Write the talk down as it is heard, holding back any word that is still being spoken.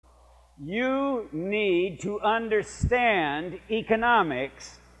You need to understand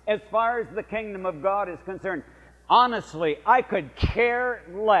economics as far as the kingdom of God is concerned. Honestly, I could care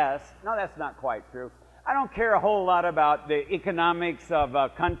less. No, that's not quite true. I don't care a whole lot about the economics of a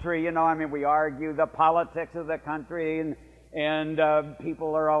country. You know, I mean, we argue the politics of the country, and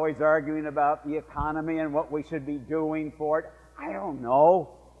people are always arguing about the economy and what we should be doing for it. I don't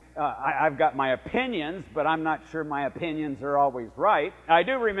know. I've got my opinions, but I'm not sure my opinions are always right. I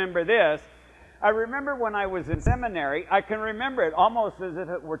do remember this. I remember when I was in seminary, I can remember it almost as if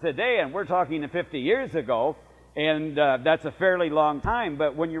it were today, and we're talking 50 years ago, and that's a fairly long time,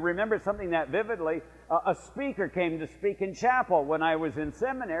 but when you remember something that vividly, a speaker came to speak in chapel when I was in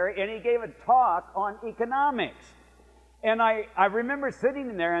seminary, and he gave a talk on economics. And I remember sitting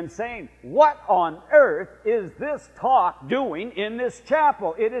in there and saying, what on earth is this talk doing in this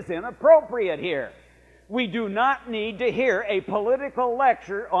chapel? It is inappropriate here. We do not need to hear a political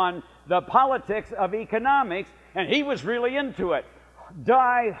lecture on the politics of economics, and he was really into it.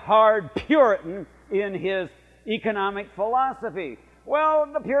 Die-hard Puritan in his economic philosophy. Well,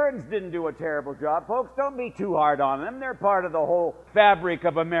 the Puritans didn't do a terrible job, folks. Don't be too hard on them. They're part of the whole fabric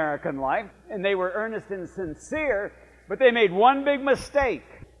of American life, and they were earnest and sincere. But they made one big mistake.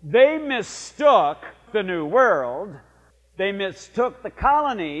 They mistook the New World. They mistook the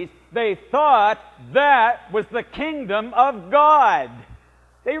colonies. They thought that was the kingdom of God.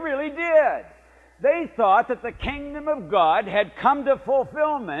 They really did. They thought that the kingdom of God had come to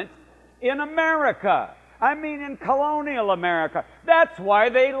fulfillment in America. I mean, in colonial America. That's why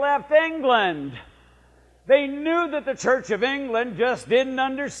they left England. They knew that the Church of England just didn't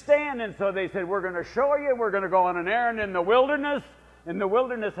understand, and so they said, we're going to show you, we're going to go on an errand in the wilderness, and the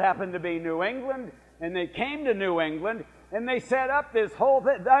wilderness happened to be New England, and they came to New England, and they set up this whole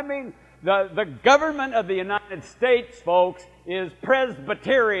thing. I mean, the government of the United States, folks, is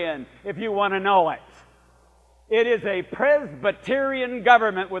Presbyterian, if you want to know it. It is a Presbyterian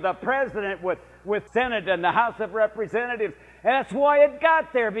government with a president, with Senate and the House of Representatives. And that's why it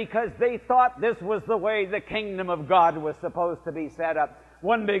got there, because they thought this was the way the kingdom of God was supposed to be set up.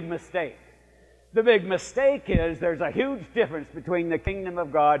 One big mistake. The big mistake is there's a huge difference between the kingdom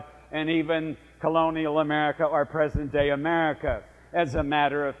of God and even colonial America or present-day America. As a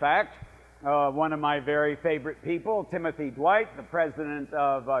matter of fact, one of my very favorite people, Timothy Dwight, the president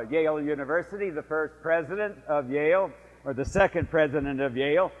of Yale University, the first president of Yale, or the second president of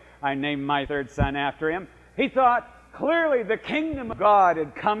Yale. I named my third son after him. He thought clearly the kingdom of God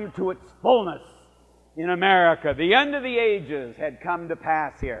had come to its fullness in America. The end of the ages had come to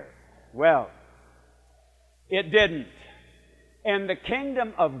pass here. Well, it didn't. And the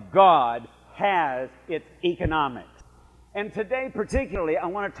kingdom of God has its economics. And today particularly, I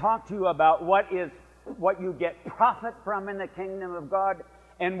want to talk to you about what you get profit from in the kingdom of God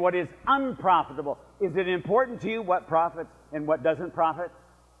and what is unprofitable. Is it important to you what profits and what doesn't profit?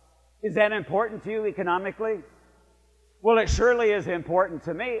 Is that important to you economically? Well, it surely is important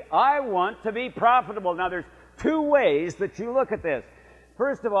to me. I want to be profitable. Now, there's two ways that you look at this.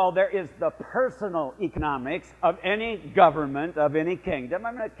 First of all, there is the personal economics of any government, of any kingdom.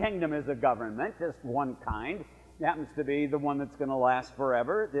 I mean, a kingdom is a government, just one kind. It happens to be the one that's going to last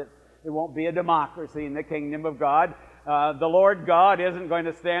forever. It won't be a democracy in the kingdom of God. The Lord God isn't going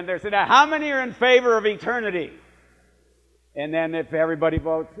to stand there and say, now, how many are in favor of eternity? And then if everybody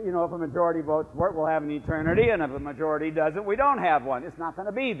votes, if a majority votes for it, we'll have an eternity, and if a majority doesn't, we don't have one. It's not going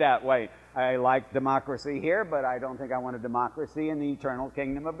to be that way. I like democracy here, but I don't think I want a democracy in the eternal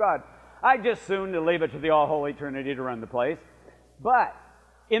kingdom of God. I'd just soon to leave it to the all-holy Trinity to run the place. But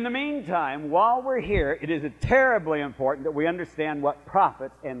in the meantime, while we're here, it is terribly important that we understand what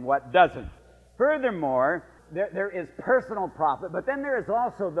profits and what doesn't. Furthermore, there is personal profit, but then there is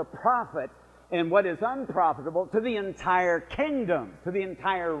also the profit and what is unprofitable to the entire kingdom, to the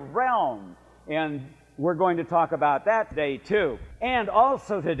entire realm. And we're going to talk about that today too. And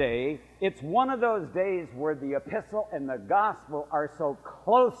also today, it's one of those days where the epistle and the gospel are so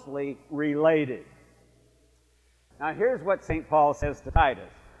closely related. Now here's what St. Paul says to Titus.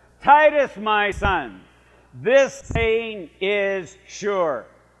 Titus, my son, this saying is sure.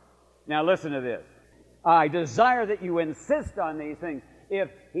 Now listen to this. I desire that you insist on these things. If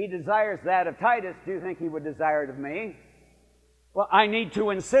he desires that of Titus, do you think he would desire it of me? Well, I need to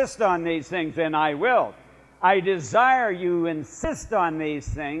insist on these things, and I will. I desire you insist on these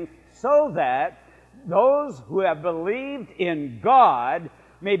things so that those who have believed in God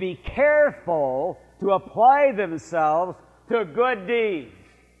may be careful to apply themselves to good deeds.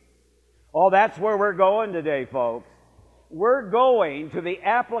 Oh, that's where we're going today, folks. we're going to the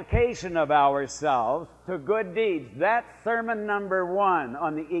application of ourselves to good deeds. That's sermon number 1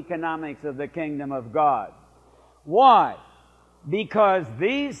 on the economics of the kingdom of God. Why? Because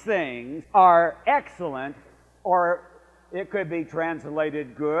these things are excellent, or it could be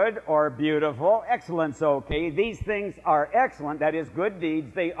translated good or beautiful. Excellent's okay. These things are excellent. That is, good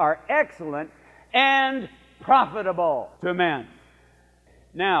deeds. They are excellent and profitable to men.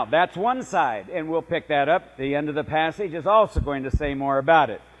 Now, that's one side, and we'll pick that up. The end of the passage is also going to say more about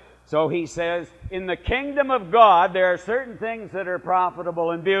it. So he says, in the kingdom of God, there are certain things that are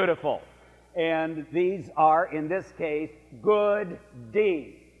profitable and beautiful. And these are, in this case, good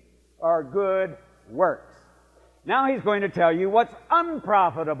deeds, or good works. Now he's going to tell you what's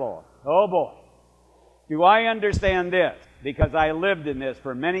unprofitable. Oh boy. Do I understand this? Because I lived in this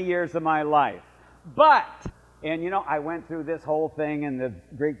for many years of my life. But, and you know, I went through this whole thing in the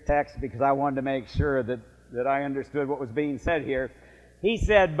Greek text because I wanted to make sure that I understood what was being said here. He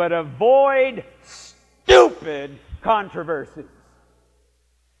said, but avoid stupid controversies.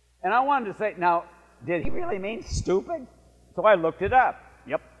 And I wanted to say, now, did he really mean stupid? So I looked it up.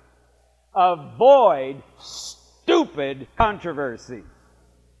 Yep. Avoid stupid controversies,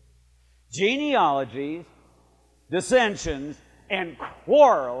 genealogies, dissensions, and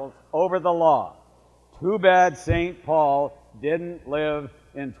quarrels over the law. Too bad St. Paul didn't live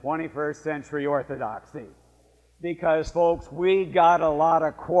in 21st century orthodoxy. Because, folks, we got a lot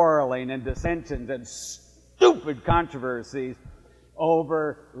of quarreling and dissensions and stupid controversies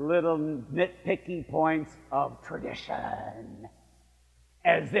over little nitpicky points of tradition,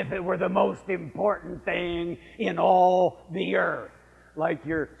 as if it were the most important thing in all the earth. Like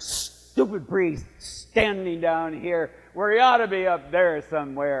your stupid priest standing down here where he ought to be up there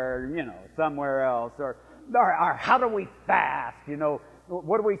somewhere, you know, somewhere else. Or how do we fast? You know,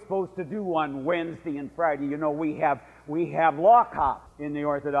 what are we supposed to do on Wednesday and Friday? You know, we have lock-up in the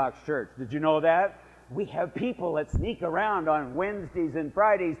Orthodox Church. Did you know that? We have people that sneak around on Wednesdays and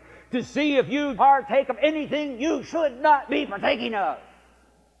Fridays to see if you partake of anything you should not be partaking of.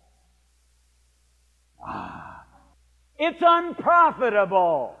 It's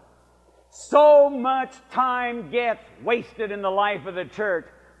unprofitable. So much time gets wasted in the life of the church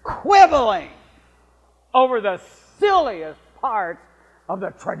quibbling over the silliest parts of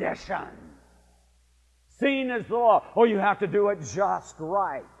the tradition, seen as the law. Oh, you have to do it just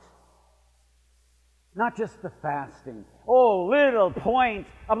right. Not just the fasting. Oh, little points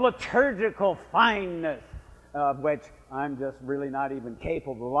of liturgical fineness, of which I'm just really not even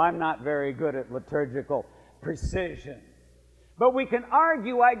capable. I'm not very good at liturgical precision. But we can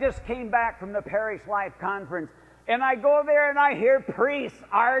argue. I just came back from the Parish Life Conference, and I go there and I hear priests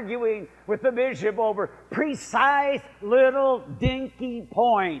arguing with the bishop over precise little dinky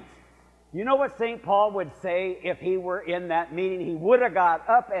points. You know what St. Paul would say if he were in that meeting? He would have got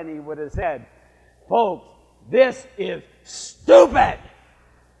up and he would have said, folks, this is stupid.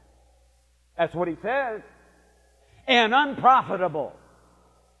 That's what he says. And unprofitable.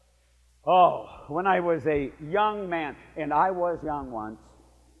 Oh, when I was a young man, and I was young once.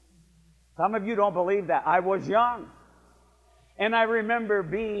 Some of you don't believe that. I was young. And I remember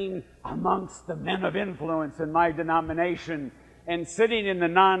being amongst the men of influence in my denomination and sitting in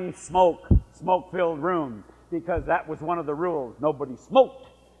the smoke-filled room, because that was one of the rules. Nobody smoked.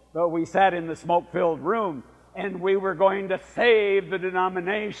 But we sat in the smoke-filled room, and we were going to save the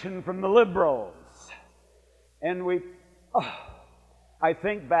denomination from the liberals. And I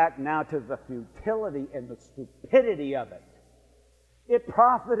think back now to the futility and the stupidity of it. It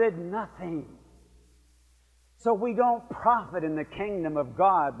profited nothing. So we don't profit in the kingdom of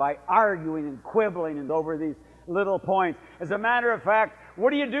God by arguing and quibbling and over these little points. As a matter of fact, what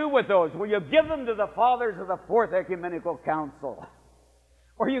do you do with those? Well, you give them to the fathers of the Fourth Ecumenical Council.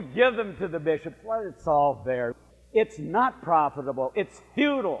 Or you give them to the bishops. Let it solve there. It's not profitable. It's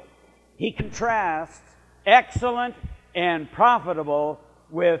futile. He contrasts excellent and profitable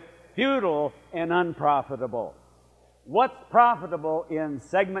with futile and unprofitable. What's profitable in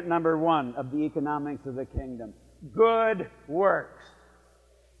segment number 1 of the economics of the kingdom? Good works.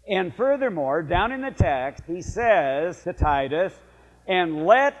 And furthermore, down in the text, he says to Titus, and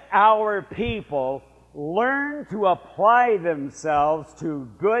let our people learn to apply themselves to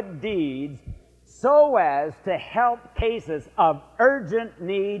good deeds so as to help cases of urgent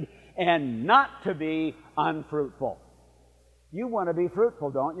need and not to be unfruitful. You want to be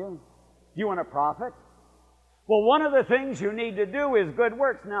fruitful, don't you? Do you want to profit? Well, one of the things you need to do is good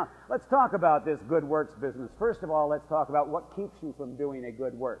works. Now, let's talk about this good works business. First of all, let's talk about what keeps you from doing a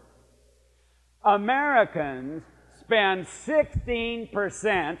good work. Americans spend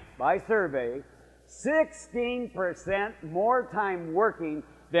 16%, by survey, 16% more time working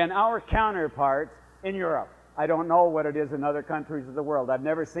than our counterparts in Europe. I don't know what it is in other countries of the world. I've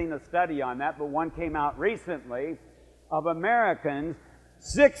never seen a study on that, but one came out recently of Americans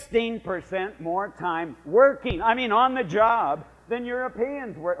 16% more time working, on the job, than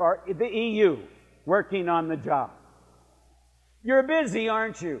Europeans or the EU working on the job. You're busy,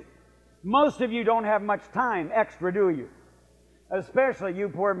 aren't you? Most of you don't have much time extra, do you? Especially you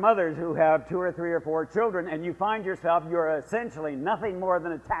poor mothers who have 2 or 3 or 4 children, and you find yourself, you're essentially nothing more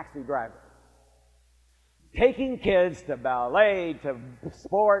than a taxi driver. Taking kids to ballet, to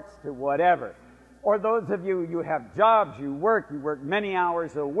sports, to whatever. Or those of you, you have jobs, you work many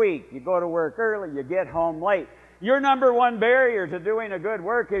hours a week, you go to work early, you get home late. Your number one barrier to doing a good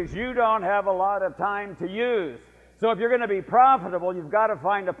work is you don't have a lot of time to use. So if you're going to be profitable, you've got to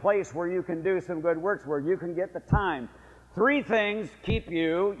find a place where you can do some good works, where you can get the time. 3 things keep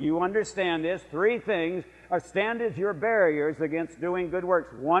you understand this, 3 things stand as your barriers against doing good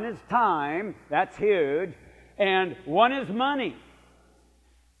works. 1 is time, that's huge, and 1 is money.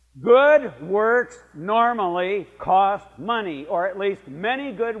 Good works normally cost money, or at least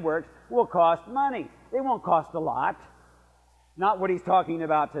many good works will cost money. They won't cost a lot. Not what he's talking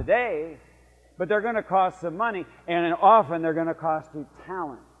about today, but they're going to cost some money, and often they're going to cost you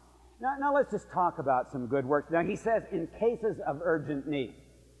talent. Now let's just talk about some good works. Now he says in cases of urgent need.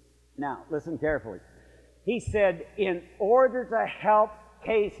 Now listen carefully. He said in order to help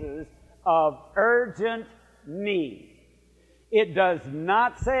cases of urgent need. It does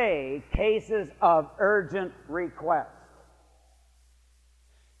not say cases of urgent request.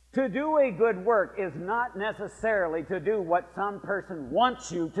 To do a good work is not necessarily to do what some person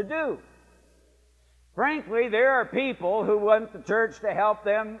wants you to do. Frankly, there are people who want the church to help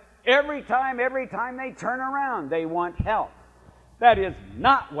them every time they turn around. They want help. That is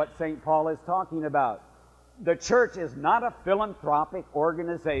not what St. Paul is talking about. The church is not a philanthropic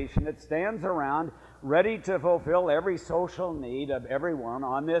organization that stands around ready to fulfill every social need of everyone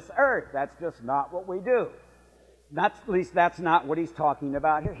on this earth. That's just not what we do. At least that's not what he's talking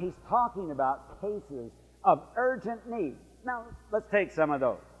about here. He's talking about cases of urgent need. Now, let's take some of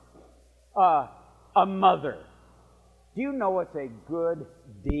those. A mother. Do you know it's a good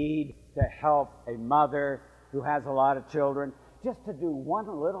deed to help a mother who has a lot of children? Just to do one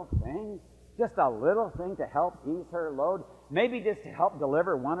little thing? Just a little thing to help ease her load? Maybe just to help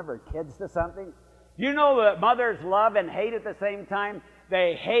deliver one of her kids to something? Do you know that mothers love and hate at the same time?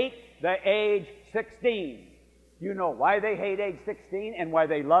 They hate the age 16. Do you know why they hate age 16 and why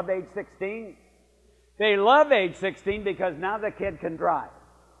they love age 16? They love age 16 because now the kid can drive.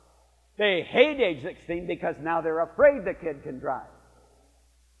 They hate age 16 because now they're afraid the kid can drive.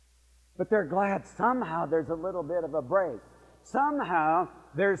 But they're glad somehow there's a little bit of a break. Somehow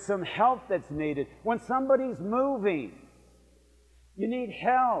there's some help that's needed. When somebody's moving, you need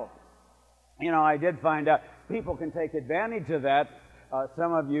help. You know, I did find out people can take advantage of that.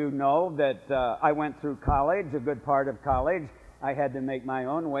 Some of you know that I went through college, a good part of college. I had to make my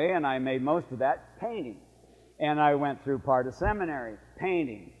own way, and I made most of that painting. And I went through part of seminary,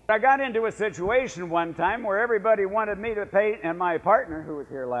 painting. I got into a situation one time where everybody wanted me to paint, and my partner, who was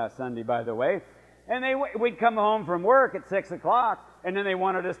here last Sunday, by the way, and we'd come home from work at 6 o'clock, and then they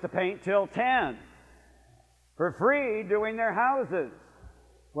wanted us to paint till 10 for free doing their houses.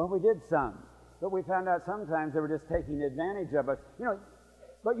 Well, we did some, but we found out sometimes they were just taking advantage of us. You know,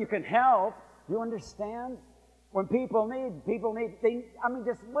 but you can help. Do you understand? When people need,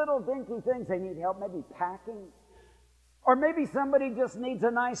 just little dinky things. They need help, maybe packing. Or maybe somebody just needs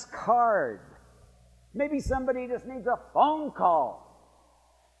a nice card. Maybe somebody just needs a phone call.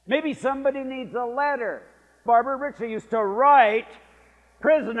 Maybe somebody needs a letter. Barbara Ritchie used to write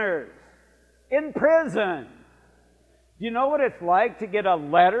prisoners in prison. Do you know what it's like to get a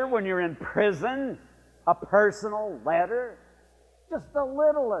letter when you're in prison? A personal letter? Just the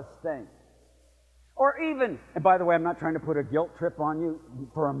littlest thing. Or even, and by the way, I'm not trying to put a guilt trip on you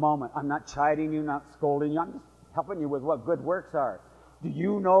for a moment. I'm not chiding you, not scolding you. I'm just helping you with what good works are. Do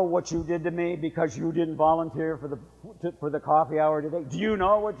you know what you did to me because you didn't volunteer for the coffee hour today? Do you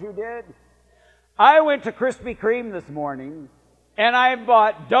know what you did? I went to Krispy Kreme this morning, and I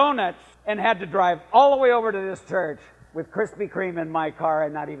bought donuts and had to drive all the way over to this church with Krispy Kreme in my car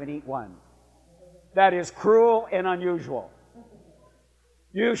and not even eat one. That is cruel and unusual.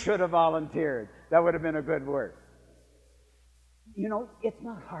 You should have volunteered. That would have been a good work. You know, it's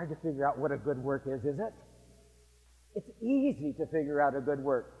not hard to figure out what a good work is it? It's easy to figure out a good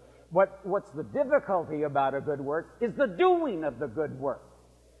work. What's the difficulty about a good work is the doing of the good work.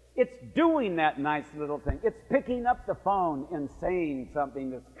 It's doing that nice little thing. It's picking up the phone and saying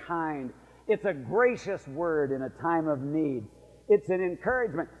something that's kind. It's a gracious word in a time of need. It's an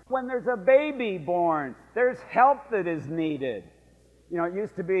encouragement. When there's a baby born, there's help that is needed. You know, it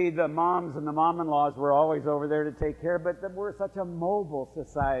used to be the moms and the mom-in-laws were always over there to take care, but we're such a mobile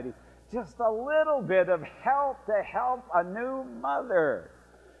society. Just a little bit of help to help a new mother,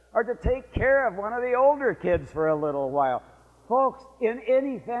 or to take care of one of the older kids for a little while. Folks, in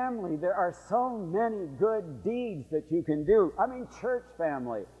any family, there are so many good deeds that you can do. I mean, church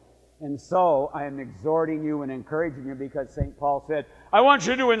family. And so I am exhorting you and encouraging you, because St. Paul said, I want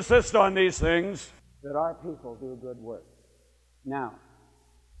you to insist on these things, that our people do good work. Now,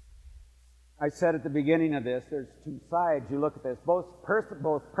 I said at the beginning of this, there's two sides. You look at this, both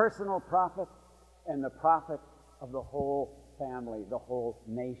personal profit and the profit of the whole family, the whole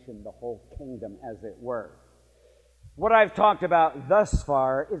nation, the whole kingdom, as it were. What I've talked about thus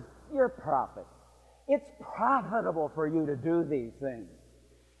far is your profit. It's profitable for you to do these things.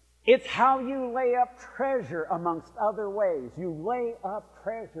 It's how you lay up treasure amongst other ways. You lay up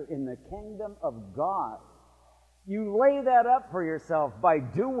treasure in the kingdom of God. You lay that up for yourself by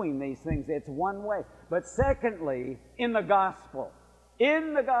doing these things. It's one way. But secondly, in the gospel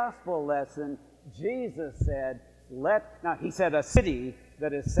lesson, Jesus said, he said, a city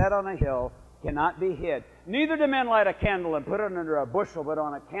that is set on a hill cannot be hid. Neither do men light a candle and put it under a bushel, but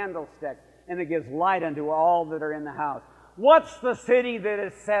on a candlestick, and it gives light unto all that are in the house. What's the city that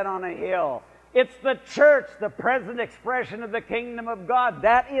is set on a hill? It's the church, the present expression of the kingdom of God.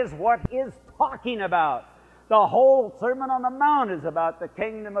 That is what he's talking about. The whole Sermon on the Mount is about the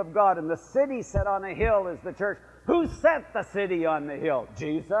kingdom of God, and the city set on a hill is the church. Who set the city on the hill?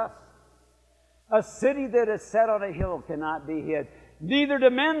 Jesus. A city that is set on a hill cannot be hid. Neither do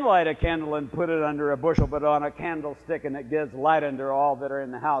men light a candle and put it under a bushel, but on a candlestick, and it gives light unto all that are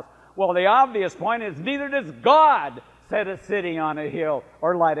in the house. Well, the obvious point is, neither does God set a city on a hill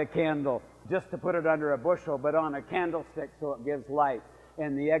or light a candle just to put it under a bushel, but on a candlestick so it gives light.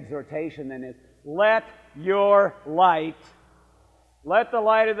 And the exhortation then is, let your light, let the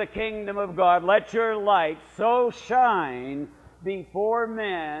light of the kingdom of God, let your light so shine before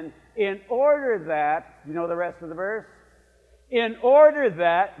men, in order that, you know the rest of the verse? In order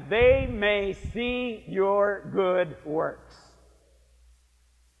that they may see your good works.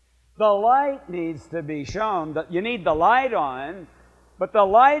 The light needs to be shown. You need the light on, but the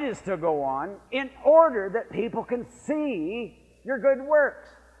light is to go on in order that people can see your good works.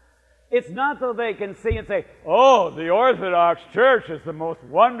 It's not so they can see and say, oh, the Orthodox Church is the most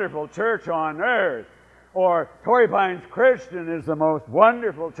wonderful church on earth, or Torrey Pines Christian is the most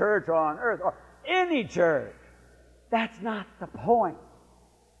wonderful church on earth, or any church. That's not the point.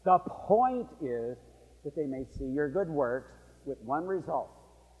 The point is that they may see your good works with one result,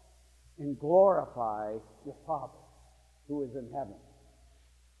 and glorify your Father who is in heaven.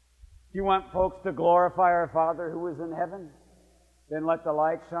 Do you want folks to glorify our Father who is in heaven? Then let the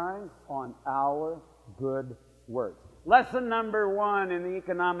light shine on our good works. Lesson number 1 in the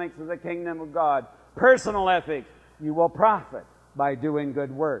economics of the kingdom of God. Personal ethics. You will profit by doing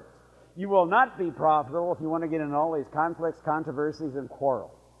good works. You will not be profitable if you want to get into all these conflicts, controversies, and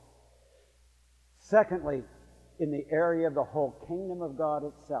quarrels. Secondly, in the area of the whole kingdom of God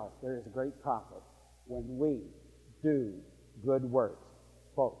itself, there is great profit when we do good works.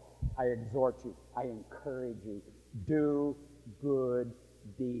 Folks, I exhort you, I encourage you, do good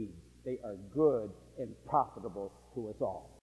deeds. They are good and profitable to us all.